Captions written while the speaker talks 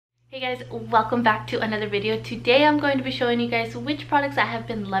Hey guys, welcome back to another video. Today I'm going to be showing you guys which products I have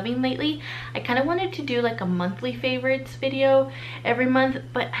been loving lately. I kind of wanted to do like a monthly favorites video every month,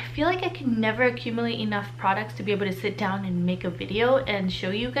 but I feel like I can never accumulate enough products to be able to sit down and make a video and show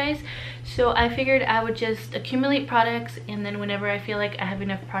you guys. So I figured I would just accumulate products, and then whenever I feel like I have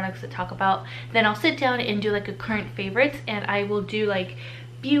enough products to talk about, then I'll sit down and do like a current favorites, and I will do like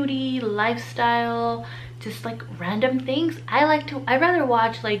beauty, lifestyle, just like random things. I'd rather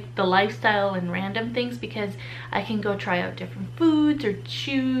watch like the lifestyle and random things because I can go try out different foods or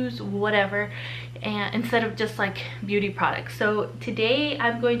shoes, whatever, and instead of just like beauty products. So today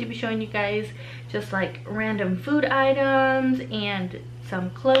I'm going to be showing you guys just like random food items and some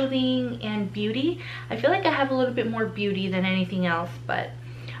clothing and beauty. I feel like I have a little bit more beauty than anything else, but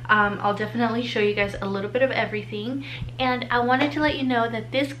I'll definitely show you guys a little bit of everything. And I wanted to let you know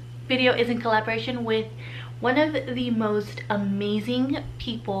that this video is in collaboration with one of the most amazing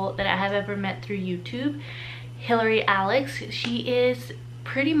people that I have ever met through YouTube, Hillary Alex. She is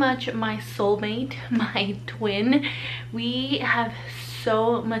pretty much my soulmate, my twin. We have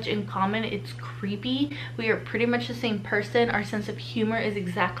so much in common, it's creepy. We are pretty much the same person. Our sense of humor is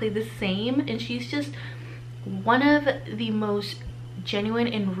exactly the same, and she's just one of the most genuine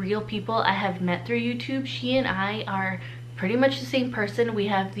and real people I have met through YouTube. She and I are pretty much the same person. We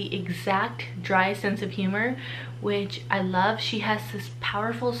have the exact dry sense of humor, which I love. She has this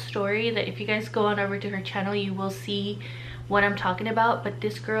powerful story that if you guys go on over to her channel, you will see what I'm talking about. But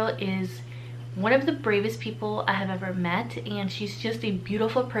this girl is one of the bravest people I have ever met, and she's just a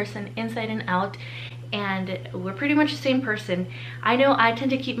beautiful person inside and out, and we're pretty much the same person. I know I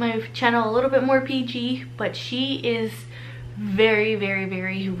tend to keep my channel a little bit more PG, but she is very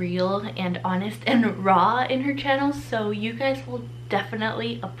real and honest and raw in her channel, so you guys will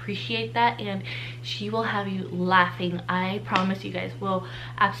definitely appreciate that, and she will have you laughing. I promise you guys will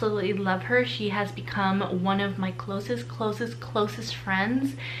absolutely love her. She has become one of my closest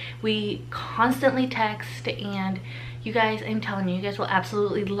friends. We constantly text, and you guys, I'm telling you, you guys will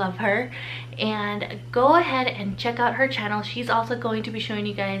absolutely love her. And go ahead and check out her channel. She's also going to be showing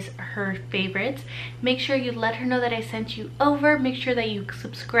you guys her favorites. Make sure you let her know that I sent you over. Make sure that you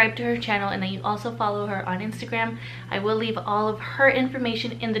subscribe to her channel and that you also follow her on Instagram. I will leave all of her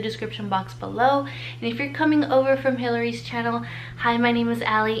information in the description box below. And if you're coming over from Hillary's channel, hi, my name is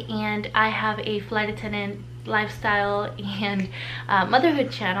Allie, and I have a flight attendant, lifestyle, and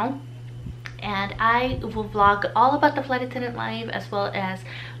motherhood channel. And I will vlog all about the flight attendant life as well as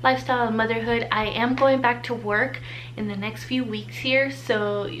lifestyle and motherhood. I am going back to work in the next few weeks here,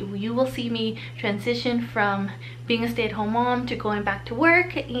 so you will see me transition from being a stay-at-home mom to going back to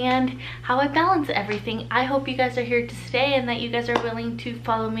work and how I balance everything. I hope you guys are here to stay and that you guys are willing to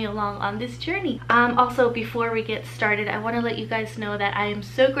follow me along on this journey. Also, before we get started, I want to let you guys know that I am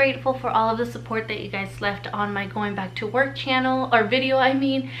so grateful for all of the support that you guys left on my going back to work channel, or video I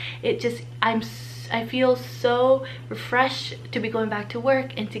mean. I feel so refreshed to be going back to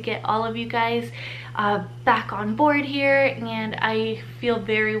work and to get all of you guys back on board here, and I feel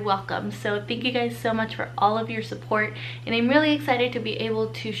very welcome. So thank you guys so much for all of your support, and I'm really excited to be able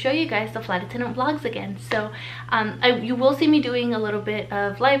to show you guys the flight attendant vlogs again. So you will see me doing a little bit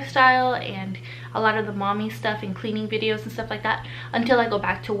of lifestyle and a lot of the mommy stuff and cleaning videos and stuff like that until I go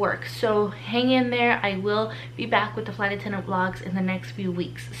back to work. So hang in there. I will be back with the flight attendant vlogs in the next few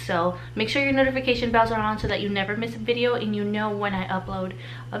weeks. So make sure your notification bells are on so that you never miss a video and you know when I upload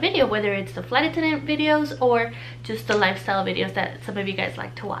a video, whether it's the flight attendant videos or just the lifestyle videos that some of you guys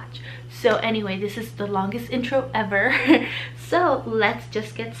like to watch. So anyway, this is the longest intro ever. So let's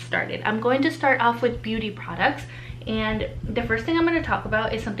just get started. I'm going to start off with beauty products. And the first thing I'm going to talk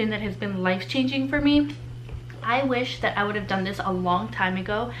about is something that has been life-changing for me. I wish that I would have done this a long time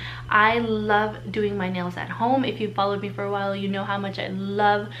ago. I love doing my nails at home. If you've followed me for a while, you know how much I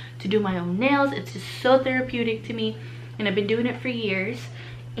love to do my own nails. It's just so therapeutic to me, and I've been doing it for years.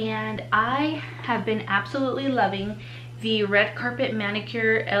 And I have been absolutely loving the Red Carpet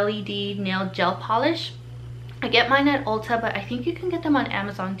Manicure LED Nail Gel Polish. I get mine at Ulta, but I think you can get them on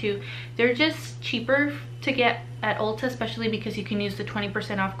Amazon too. They're just cheaper to get at Ulta, especially because you can use the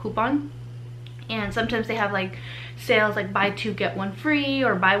 20% off coupon. And sometimes they have like sales like buy two get one free,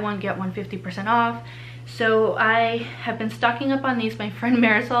 or buy one get one 50% off. So I have been stocking up on these. My friend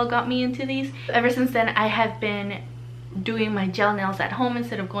Marisol got me into these. Ever since then, I have been doing my gel nails at home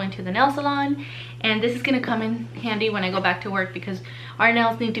instead of going to the nail salon, and this is going to come in handy when I go back to work because our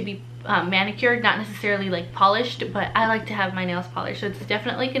nails need to be manicured, not necessarily like polished, but I like to have my nails polished, so it's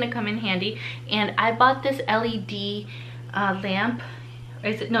definitely going to come in handy. And I bought this LED lamp or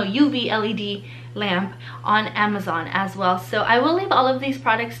is it, no, UV LED lamp on Amazon as well. So I will leave all of these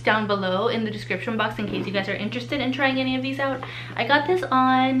products down below in the description box in case you guys are interested in trying any of these out. I got this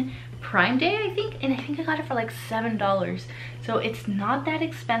on Prime Day, I think, and I think I got it for like $7. So it's not that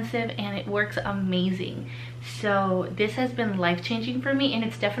expensive and it works amazing. So this has been life-changing for me, and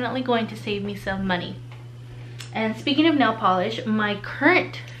it's definitely going to save me some money. And speaking of nail polish, my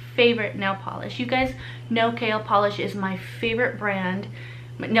current favorite nail polish, you guys know Kale Polish is my favorite brand,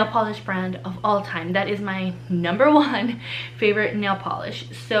 nail polish brand of all time. That is my #1 favorite nail polish.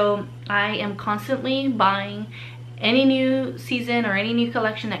 So I am constantly buying any new season or any new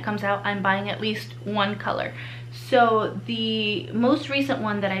collection that comes out. I'm buying at least one color. So the most recent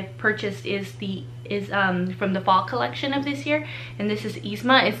one that I've purchased is from the fall collection of this year, and this is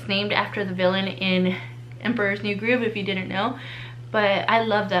Yzma. It's named after the villain in Emperor's New Groove, if you didn't know. But I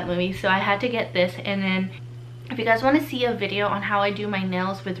love that movie, so I had to get this. And then if you guys want to see a video on how I do my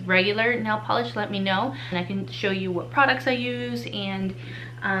nails with regular nail polish, let me know, and I can show you what products I use and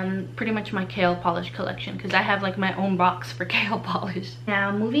pretty much my Kale Polish collection, because I have like my own box for Kale Polish.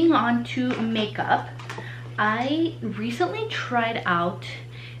 Now moving on to makeup, I recently tried out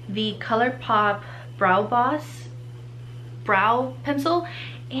the ColourPop Brow Boss brow pencil,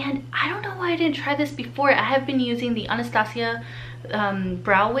 and I don't know why I didn't try this before. I have been using the Anastasia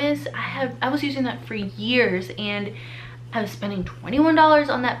Brow Wiz. I was using that for years, and I was spending $21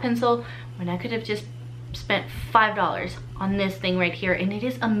 on that pencil when I could have just spent $5 on this thing right here, and it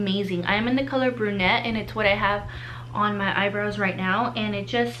is amazing. I am in the color brunette, and it's what I have on my eyebrows right now, and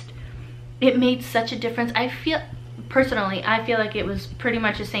it made such a difference. Personally, I feel like it was pretty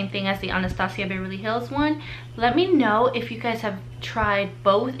much the same thing as the Anastasia Beverly Hills one. Let me know if you guys have tried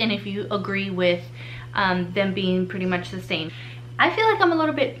both and if you agree with them being pretty much the same. I feel like I'm a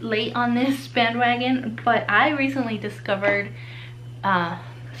little bit late on this bandwagon, but I recently discovered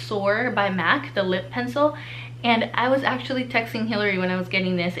Soar by MAC, the lip pencil, and I was actually texting Hillary when I was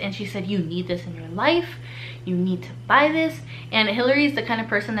getting this, and she said, you need this in your life, you need to buy this. And Hillary is the kind of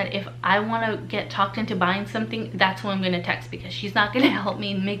person that if I want to get talked into buying something, that's who I'm going to text, because she's not going to help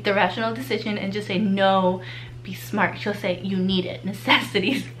me make the rational decision and just say no, be smart. She'll say you need it,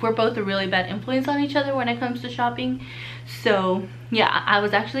 necessities. We're both a really bad influence on each other when it comes to shopping. So yeah, I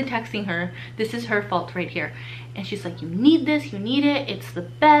was actually texting her, this is her fault right here, and she's like, you need this, you need it, it's the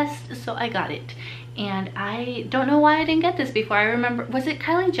best. So I got it, and I don't know why I didn't get this before. I remember, was it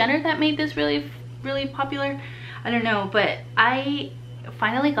Kylie Jenner that made this really popular? I don't know, but I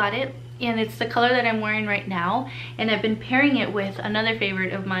finally got it, and it's the color that I'm wearing right now, and I've been pairing it with another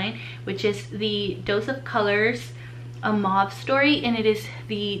favorite of mine, which is the Dose of Colors A Mauve Story, and it is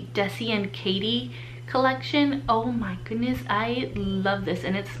the Desi and Katie collection. Oh my goodness, I love this,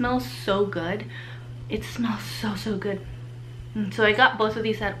 and it smells so good. It smells so good. And so I got both of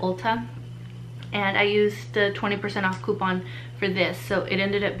these at Ulta, and I used the 20% off coupon for this, so it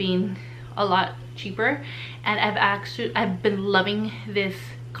ended up being a lot cheaper. And I've been loving this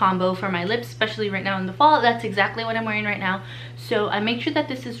combo for my lips, especially right now in the fall. That's exactly what I'm wearing right now. So I make sure that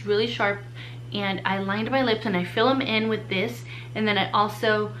this is really sharp, and I lined my lips and I fill them in with this, and then I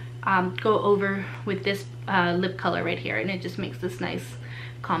also go over with this lip color right here, and it just makes this nice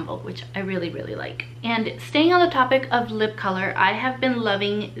combo, which I really like. And staying on the topic of lip color, I have been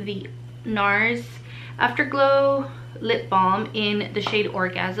loving the NARS Afterglow lip balm in the shade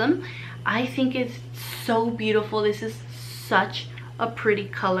Orgasm. I think it's so beautiful. This is such a pretty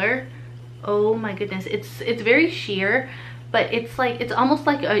color. Oh my goodness, it's very sheer, but it's almost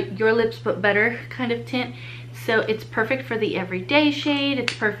like a Your Lips But Better kind of tint. So it's perfect for the everyday shade.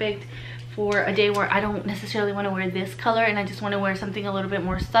 It's perfect for a day where I don't necessarily want to wear this color and I just want to wear something a little bit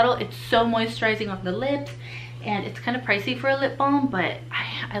more subtle. It's so moisturizing on the lips, and it's kind of pricey for a lip balm, but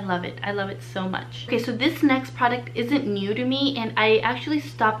I love it. I love it so much. Okay, so this next product isn't new to me, and I actually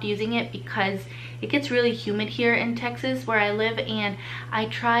stopped using it because it gets really humid here in Texas where I live, and I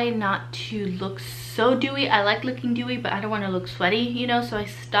try not to look so dewy. I like looking dewy, but I don't want to look sweaty, you know, so I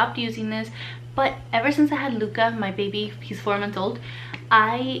stopped using this. But ever since I had Luca, my baby, he's 4 months old,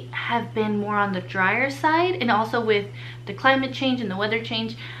 I have been more on the drier side, and also with the climate change and the weather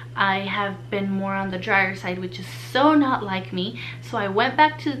change, I have been more on the drier side, which is so not like me. So I went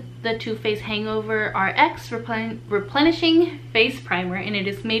back to the Too Faced Hangover RX Replenishing Face Primer, and it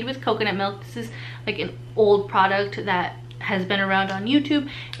is made with coconut milk. This is like an old product that has been around on YouTube,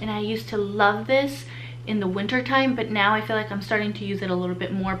 and I used to love this in the winter time, but now I feel like I'm starting to use it a little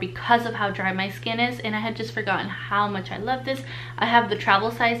bit more because of how dry my skin is, and I had just forgotten how much I love this. I have the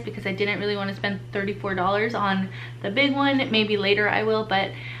travel size because I didn't really want to spend $34 on the big one. Maybe later I will,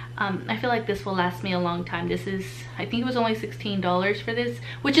 but I feel like this will last me a long time. This is, I think it was only $16 for this,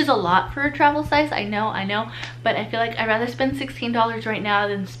 which is a lot for a travel size. I know, but I feel like I'd rather spend $16 right now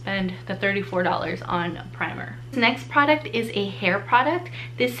than spend the $34 on a primer. This next product is a hair product.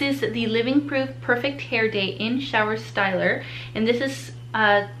 This is the Living Proof Perfect Hair Day in Shower Styler, and this is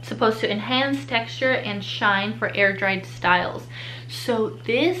supposed to enhance texture and shine for air dried styles. So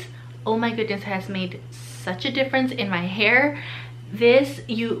this, oh my goodness, has made such a difference in my hair. This,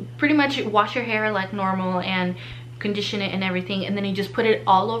 you pretty much wash your hair like normal and condition it and everything, and then you just put it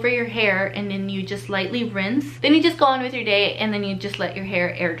all over your hair, and then you just lightly rinse. Then you just go on with your day, and then you just let your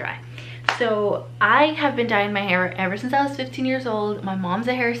hair air dry. So I have been dyeing my hair ever since I was 15 years old. My mom's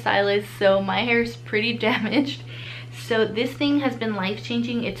a hairstylist, so my hair is pretty damaged. So this thing has been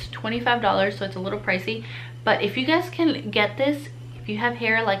life-changing. It's $25, so it's a little pricey, but if you guys can get this, if you have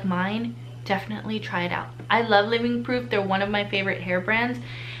hair like mine, definitely try it out. I love Living Proof. They're one of my favorite hair brands,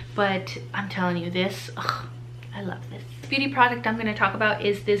 but I'm telling you, this, ugh, I love this. Beauty product I'm going to talk about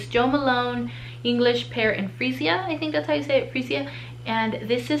is this Jo Malone English Pear and Freesia. I think that's how you say it, Freesia. And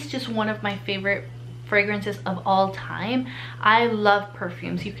this is just one of my favorite fragrances of all time. I love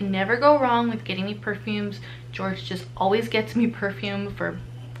perfumes. You can never go wrong with getting me perfumes. George just always gets me perfume for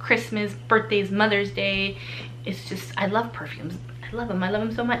Christmas, birthdays, Mother's Day. It's just, I love perfumes. I love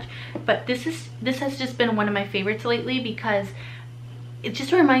them so much. But this has just been one of my favorites lately because it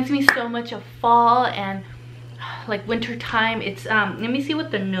just reminds me so much of fall and like winter time. It's let me see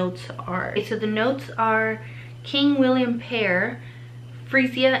what the notes are. Okay, so the notes are King William Pear,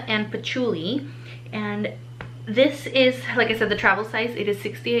 Freesia, and Patchouli. And this is, like I said, the travel size. It is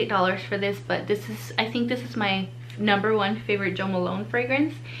 $68 for this, but this is, I think this is my #1 favorite Jo Malone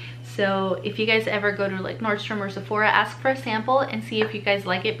fragrance. So if you guys ever go to like Nordstrom or Sephora, ask for a sample and see if you guys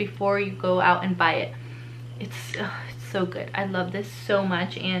like it before you go out and buy it. It's so good. I love this so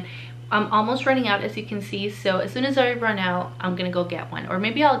much, and I'm almost running out, as you can see. So as soon as I run out, I'm gonna go get one, or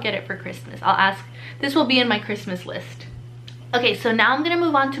maybe I'll get it for Christmas. I'll ask. This will be in my Christmas list. Okay, so now I'm gonna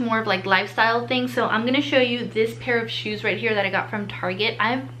move on to more of like lifestyle things. So I'm gonna show you this pair of shoes right here that I got from Target.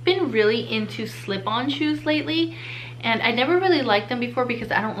 I've been really into slip-on shoes lately, and I never really liked them before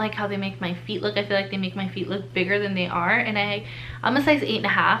because I don't like how they make my feet look. I feel like they make my feet look bigger than they are, and I'm a size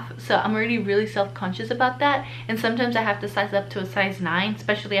 8.5, so I'm already really self-conscious about that. And sometimes I have to size up to a size 9,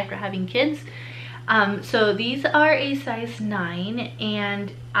 especially after having kids. So these are a size 9,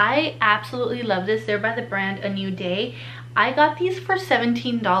 and I absolutely love this. They're by the brand A New Day. I got these for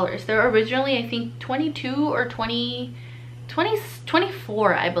 $17. They're originally, I think, 22 or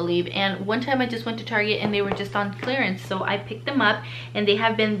 24, I believe. And one time I just went to Target and they were just on clearance, so I picked them up, and they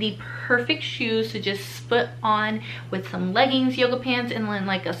have been the perfect shoes to just put on with some leggings, yoga pants, and then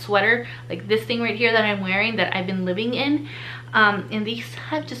like a sweater, like this thing right here that I'm wearing that I've been living in. And these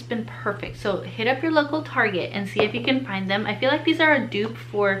have just been perfect. So hit up your local Target and see if you can find them. I feel like these are a dupe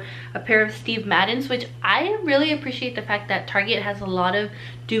for a pair of Steve Maddens, which I really appreciate the fact that Target has a lot of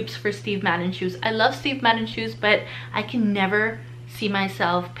dupes for Steve Madden shoes. I love Steve Madden shoes, but I can never see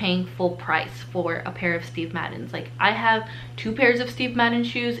myself paying full price for a pair of Steve Maddens. Like, I have 2 pairs of Steve Madden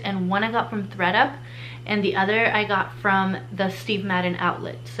shoes, and one I got from ThredUp and the other I got from the Steve Madden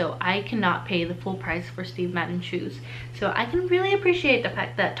outlet. So I cannot pay the full price for Steve Madden shoes. So I can really appreciate the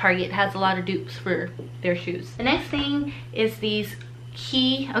fact that Target has a lot of dupes for their shoes. The next thing is these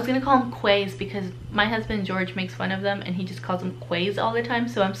I was gonna call them Quays because my husband George makes fun of them and he just calls them Quays all the time,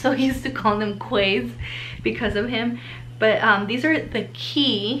 so I'm so used to calling them Quays because of him. But these are the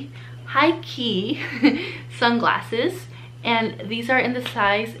high key sunglasses, and these are in the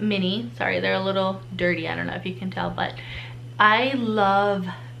size mini. Sorry, they're a little dirty, I don't know if you can tell, but I love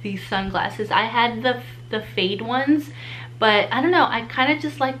these sunglasses. I had the fade ones, but I don't know, I kind of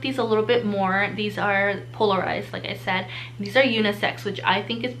just like these a little bit more. These are polarized, like I said. These are unisex, which I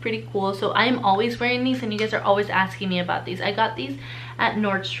think is pretty cool. So I'm always wearing these, and you guys are always asking me about these. I got these at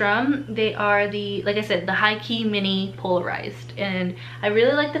Nordstrom. They are the, like I said, the high key mini polarized, and I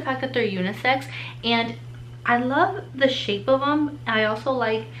really like the fact that they're unisex, and I love the shape of them. I also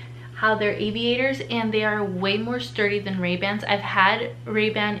like how they're aviators, and they are way more sturdy than Ray-Bans. I've had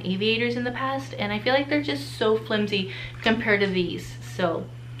Ray-Ban aviators in the past, and I feel like they're just so flimsy compared to these. So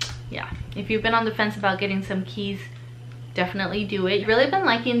yeah, if you've been on the fence about getting some keys, definitely do it. I've really been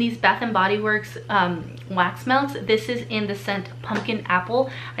liking these Bath & Body Works wax melts. This is in the scent Pumpkin Apple.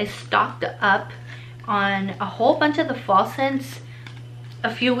 I stocked up on a whole bunch of the fall scents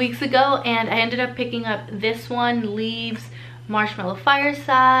a few weeks ago, and I ended up picking up this one, Leaves, Marshmallow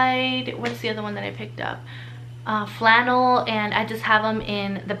Fireside. What's the other one that I picked up? Flannel, and I just have them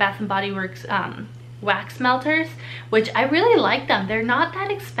in the Bath & Body Works wax melters, which I really like them. They're not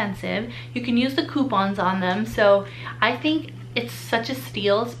that expensive. You can use the coupons on them, so I think it's such a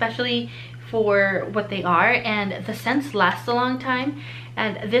steal, especially for what they are, and the scents last a long time.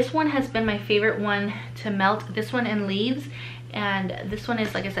 And this one has been my favorite one to melt. This one and leaves, and this one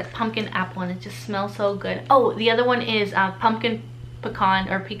is, like I said, pumpkin apple, and it just smells so good. Oh, the other one is pumpkin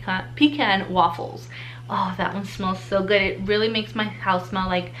pecan waffles. Oh, that one smells so good. It really makes my house smell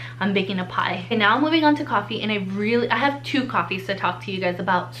like I'm baking a pie. And now I'm moving on to coffee, and I have two coffees to talk to you guys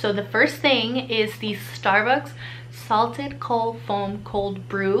about. So the first thing is the Starbucks Salted Cold Foam Cold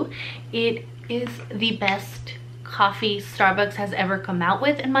Brew. It is the best coffee Starbucks has ever come out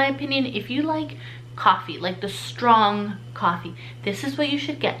with, in my opinion. If you like coffee, like the strong coffee, this is what you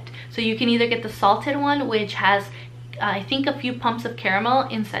should get. So you can either get the salted one, which has I think a few pumps of caramel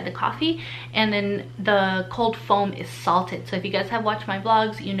inside the coffee, and then the cold foam is salted. So if you guys have watched my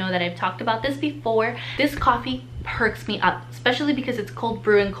vlogs, you know that I've talked about this before. This coffee perks me up, especially because it's cold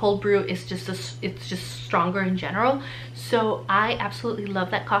brew, and cold brew is it's just stronger in general. So I absolutely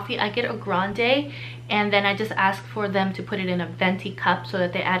love that coffee. I get a grande, and then I just ask for them to put it in a venti cup so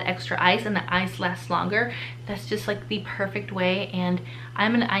that they add extra ice and the ice lasts longer. That's just like the perfect way, and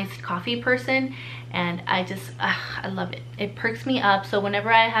I'm an iced coffee person, and I just I love it. It perks me up. So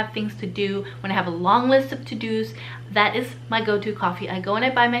whenever I have things to do, when I have a long list of to-dos, that is my go-to coffee. I go and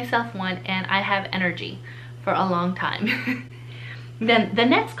I buy myself one, and I have energy for a long time. Then the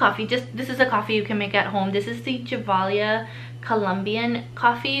next coffee, this is a coffee you can make at home. This is the Gevalia Colombian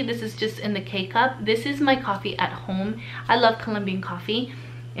coffee. This is just in the K-cup. This is my coffee at home. I love Colombian coffee,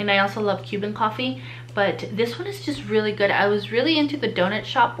 and I also love Cuban coffee, but this one is just really good. I was really into the donut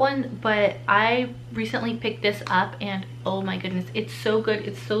shop one, but I recently picked this up, and oh my goodness, it's so good.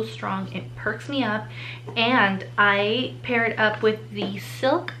 It's so strong. It perks me up, and I pair it up with the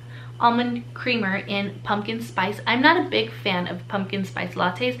Silk almond creamer in pumpkin spice. I'm not a big fan of pumpkin spice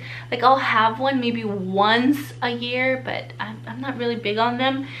lattes. Like, I'll have one maybe once a year, but I'm not really big on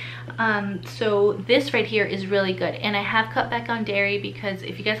them. So this right here is really good, and I have cut back on dairy because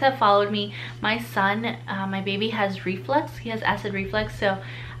if you guys have followed me, my son, my baby, has reflux. He has acid reflux, so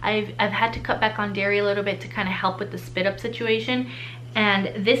I've had to cut back on dairy a little bit to kind of help with the spit up situation.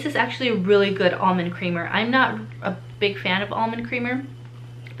 And this is actually a really good almond creamer. I'm not a big fan of almond creamer,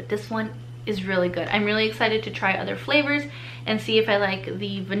 but this one is really good. I'm really excited to try other flavors and see if I like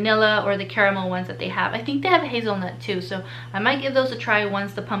the vanilla or the caramel ones that they have. I think they have hazelnut too, so I might give those a try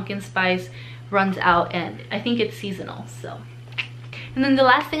once the pumpkin spice runs out, and I think it's seasonal. So, and then the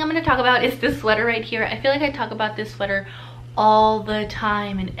last thing I'm going to talk about is this sweater right here. I feel like I talk about this sweater all the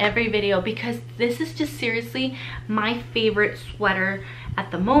time in every video because this is just seriously my favorite sweater at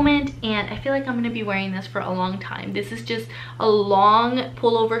the moment, and I feel like I'm going to be wearing this for a long time. This is just a long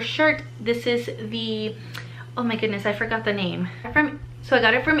pullover shirt. This is the, oh my goodness, I forgot the name. So I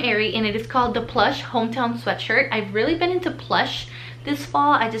got it from Aerie, and it is called the Plush Hometown Sweatshirt. I've really been into plush this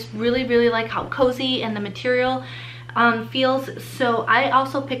fall. I just really like how cozy and the material feels. So I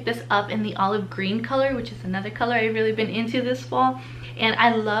also picked this up in the olive green color, which is another color I've really been into this fall. And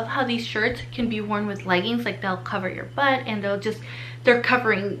I love how these shirts can be worn with leggings. Like, they'll cover your butt, and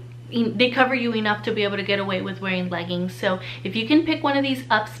they cover you enough to be able to get away with wearing leggings. So if you can pick one of these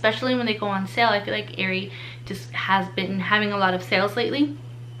up, especially when they go on sale, I feel like Aerie just has been having a lot of sales lately.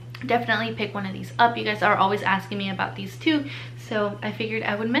 Definitely pick one of these up. You guys are always asking me about these too, so I figured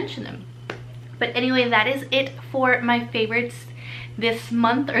I would mention them. But anyway, that is it for my favorites this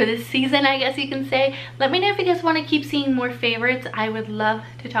month, or this season, I guess you can say. Let me know if you guys want to keep seeing more favorites. I would love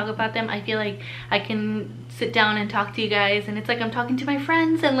to talk about them. I feel like I can sit down and talk to you guys, and it's like I'm talking to my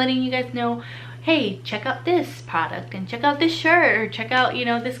friends and letting you guys know, hey, check out this product, and check out this shirt, or check out, you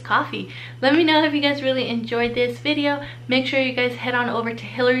know, this coffee. Let me know if you guys really enjoyed this video. Make sure you guys head on over to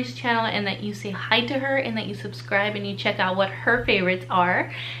Hillary's channel, and that you say hi to her, and that you subscribe, and you check out what her favorites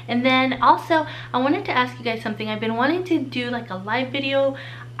are. And then also, I wanted to ask you guys something. I've been wanting to do like a live video.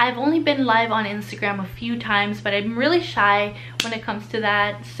 I've only been live on Instagram a few times, but I'm really shy when it comes to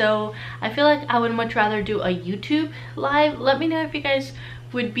that. So I feel like I would much rather do a YouTube live. Let me know if you guys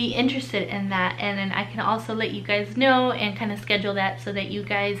would be interested in that, and then I can also let you guys know and kind of schedule that so that you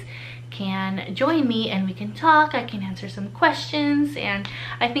guys can join me and we can talk. I can answer some questions, and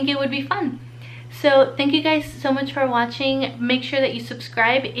I think it would be fun. So thank you guys so much for watching. Make sure that you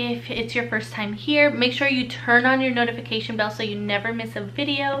subscribe if it's your first time here. Make sure you turn on your notification bell so you never miss a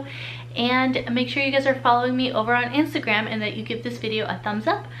video, and make sure you guys are following me over on Instagram, and that you give this video a thumbs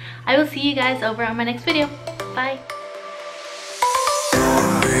up. I will see you guys over on my next video. Bye.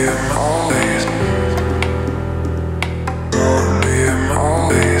 All day.